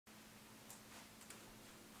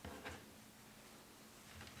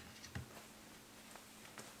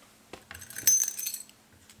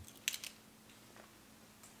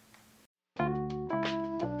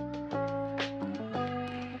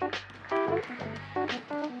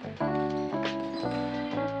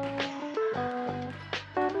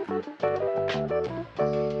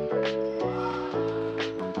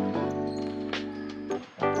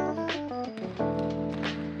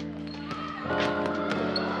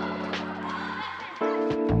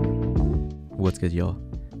What's good, y'all?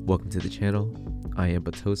 Welcome to the channel. I am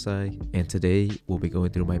Battosai, and today we'll be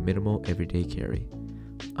going through my minimal everyday carry.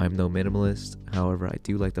 I'm no minimalist, however I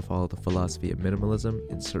do like to follow the philosophy of minimalism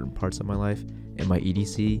in certain parts of my life, and my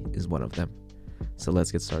EDC is one of them. So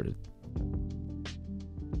let's get started.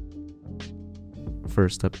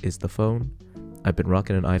 First up is the phone. I've been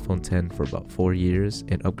rocking an iPhone 10 for about 4 years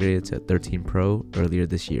and upgraded to a 13 Pro earlier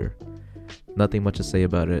this year. Nothing much to say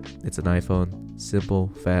about it. It's an iPhone, simple,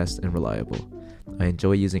 fast, and reliable. I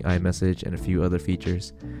enjoy using iMessage and a few other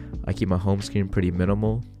features. I keep my home screen pretty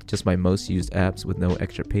minimal, just my most used apps with no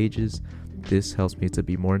extra pages. This helps me to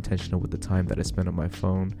be more intentional with the time that I spend on my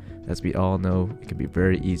phone. As we all know, it can be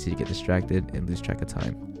very easy to get distracted and lose track of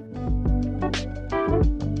time.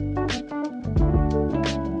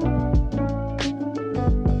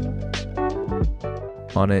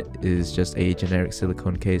 On it is just a generic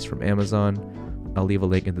silicone case from Amazon. I'll leave a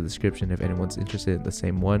link in the description if anyone's interested in the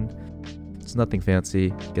same one. It's nothing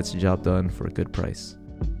fancy, gets the job done for a good price.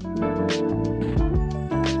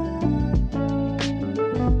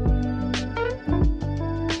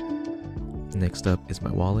 Next up is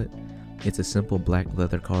my wallet. It's a simple black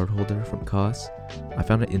leather card holder from COS. I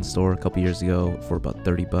found it in store a couple years ago for about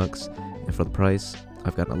 30 bucks, and for the price,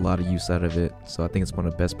 I've gotten a lot of use out of it, so I think it's one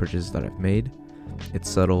of the best purchases that I've made. It's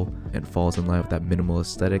subtle and falls in line with that minimal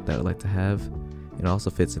aesthetic that I like to have. It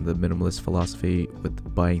also fits in the minimalist philosophy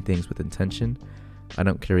with buying things with intention. I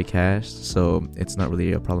don't carry cash, so it's not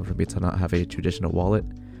really a problem for me to not have a traditional wallet.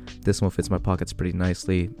 This one fits my pockets pretty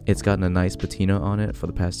nicely. It's gotten a nice patina on it for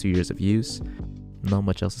the past 2 years of use. Not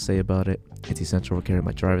much else to say about it. It's essential for carrying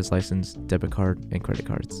my driver's license, debit card, and credit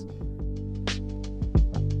cards.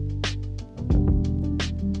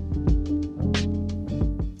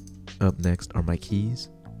 Up next are my keys.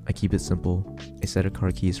 I keep it simple. A set of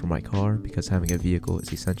car keys for my car because having a vehicle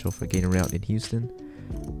is essential for getting around in Houston.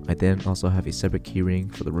 I then also have a separate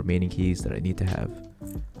keyring for the remaining keys that I need to have.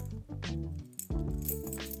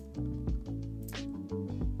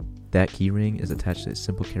 That keyring is attached to a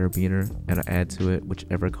simple carabiner, and I add to it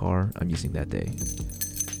whichever car I'm using that day.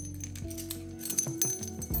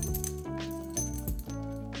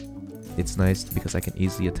 It's nice because I can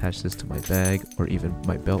easily attach this to my bag or even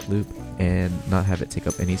my belt loop and not have it take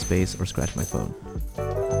up any space or scratch my phone.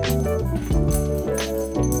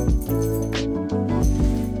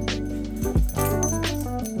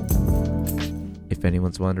 If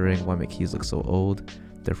anyone's wondering why my keys look so old,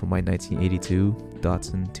 they're from my 1982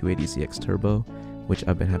 Datsun 280ZX Turbo, which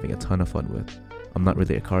I've been having a ton of fun with. I'm not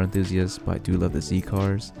really a car enthusiast, but I do love the Z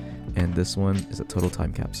cars, and this one is a total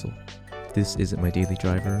time capsule. This isn't my daily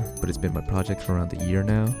driver, but it's been my project for around a year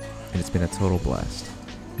now, and it's been a total blast.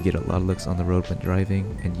 You get a lot of looks on the road when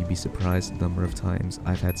driving, and you'd be surprised the number of times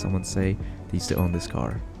I've had someone say they used to own this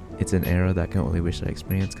car. It's an era that I can only wish I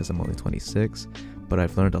experienced because I'm only 26, but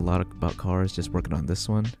I've learned a lot about cars just working on this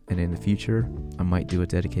one, and in the future, I might do a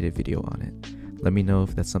dedicated video on it. Let me know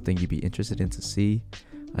if that's something you'd be interested in to see.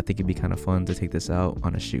 I think it'd be kind of fun to take this out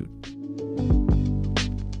on a shoot.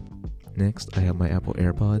 Next, I have my Apple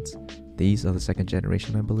AirPods. These are the second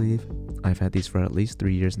generation, I believe. I've had these for at least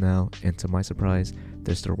 3 years now, and to my surprise,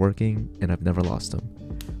 they're still working, and I've never lost them.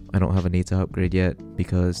 I don't have a need to upgrade yet,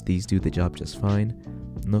 because these do the job just fine.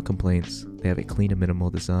 No complaints, they have a clean and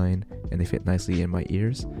minimal design, and they fit nicely in my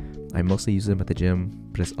ears. I mostly use them at the gym,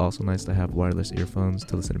 but it's also nice to have wireless earphones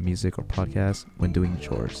to listen to music or podcasts when doing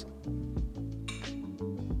chores.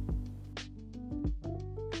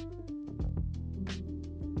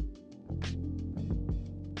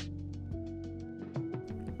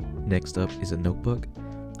 Next up is a notebook.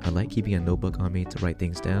 I like keeping a notebook on me to write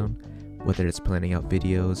things down, whether it's planning out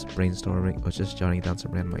videos, brainstorming, or just jotting down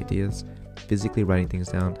some random ideas. Physically writing things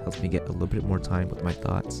down helps me get a little bit more time with my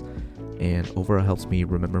thoughts, and overall helps me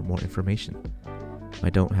remember more information. I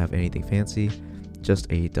don't have anything fancy, just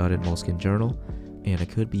a dotted moleskin journal, and I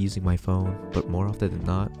could be using my phone, but more often than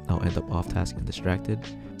not, I'll end up off task and distracted.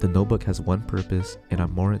 The notebook has one purpose, and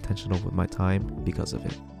I'm more intentional with my time because of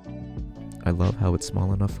it. I love how it's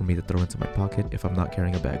small enough for me to throw into my pocket if I'm not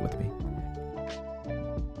carrying a bag with me.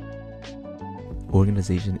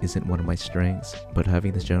 Organization isn't one of my strengths, but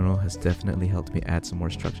having this journal has definitely helped me add some more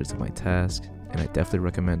structure to my tasks, and I definitely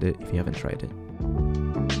recommend it if you haven't tried it.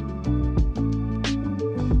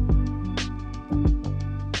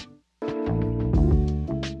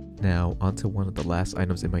 Now, onto one of the last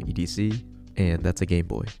items in my EDC, and that's a Game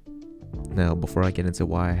Boy. Now, before I get into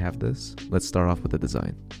why I have this, let's start off with the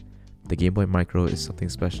design. The Game Boy Micro is something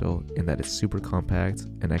special in that it's super compact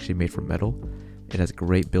and actually made from metal. It has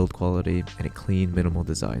great build quality and a clean, minimal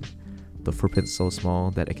design. The footprint's so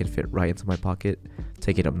small that it can fit right into my pocket,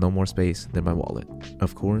 taking up no more space than my wallet.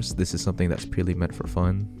 Of course, this is something that's purely meant for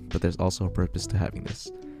fun, but there's also a purpose to having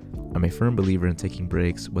this. I'm a firm believer in taking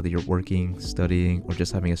breaks, whether you're working, studying, or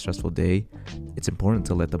just having a stressful day. It's important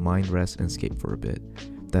to let the mind rest and escape for a bit.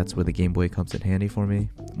 That's where the Game Boy comes in handy for me.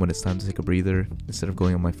 When it's time to take a breather, instead of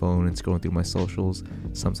going on my phone and scrolling through my socials,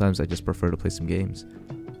 sometimes I just prefer to play some games.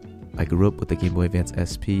 I grew up with the Game Boy Advance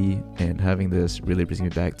SP, and having this really brings me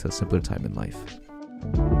back to a simpler time in life.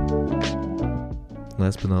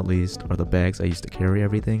 Last but not least are the bags I used to carry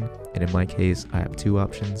everything, and in my case I have two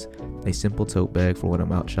options: a simple tote bag for when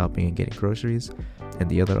I'm out shopping and getting groceries, and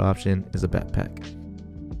the other option is a backpack.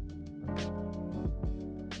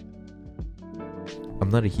 I'm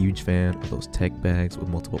not a huge fan of those tech bags with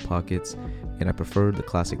multiple pockets, and I prefer the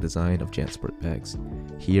classic design of JanSport bags.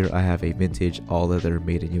 Here I have a vintage all-leather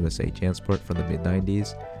made in USA JanSport from the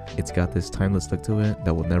mid-90s. It's got this timeless look to it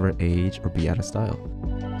that will never age or be out of style.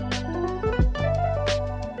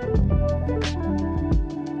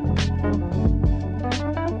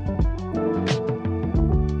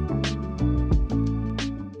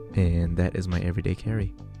 And that is my everyday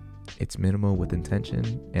carry. It's minimal with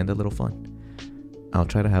intention and a little fun. I'll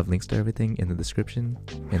try to have links to everything in the description,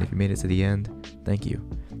 and if you made it to the end, thank you.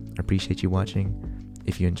 I appreciate you watching.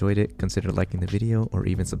 If you enjoyed it, consider liking the video or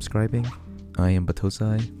even subscribing. I am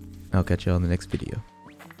Battosai. I'll catch you on the next video.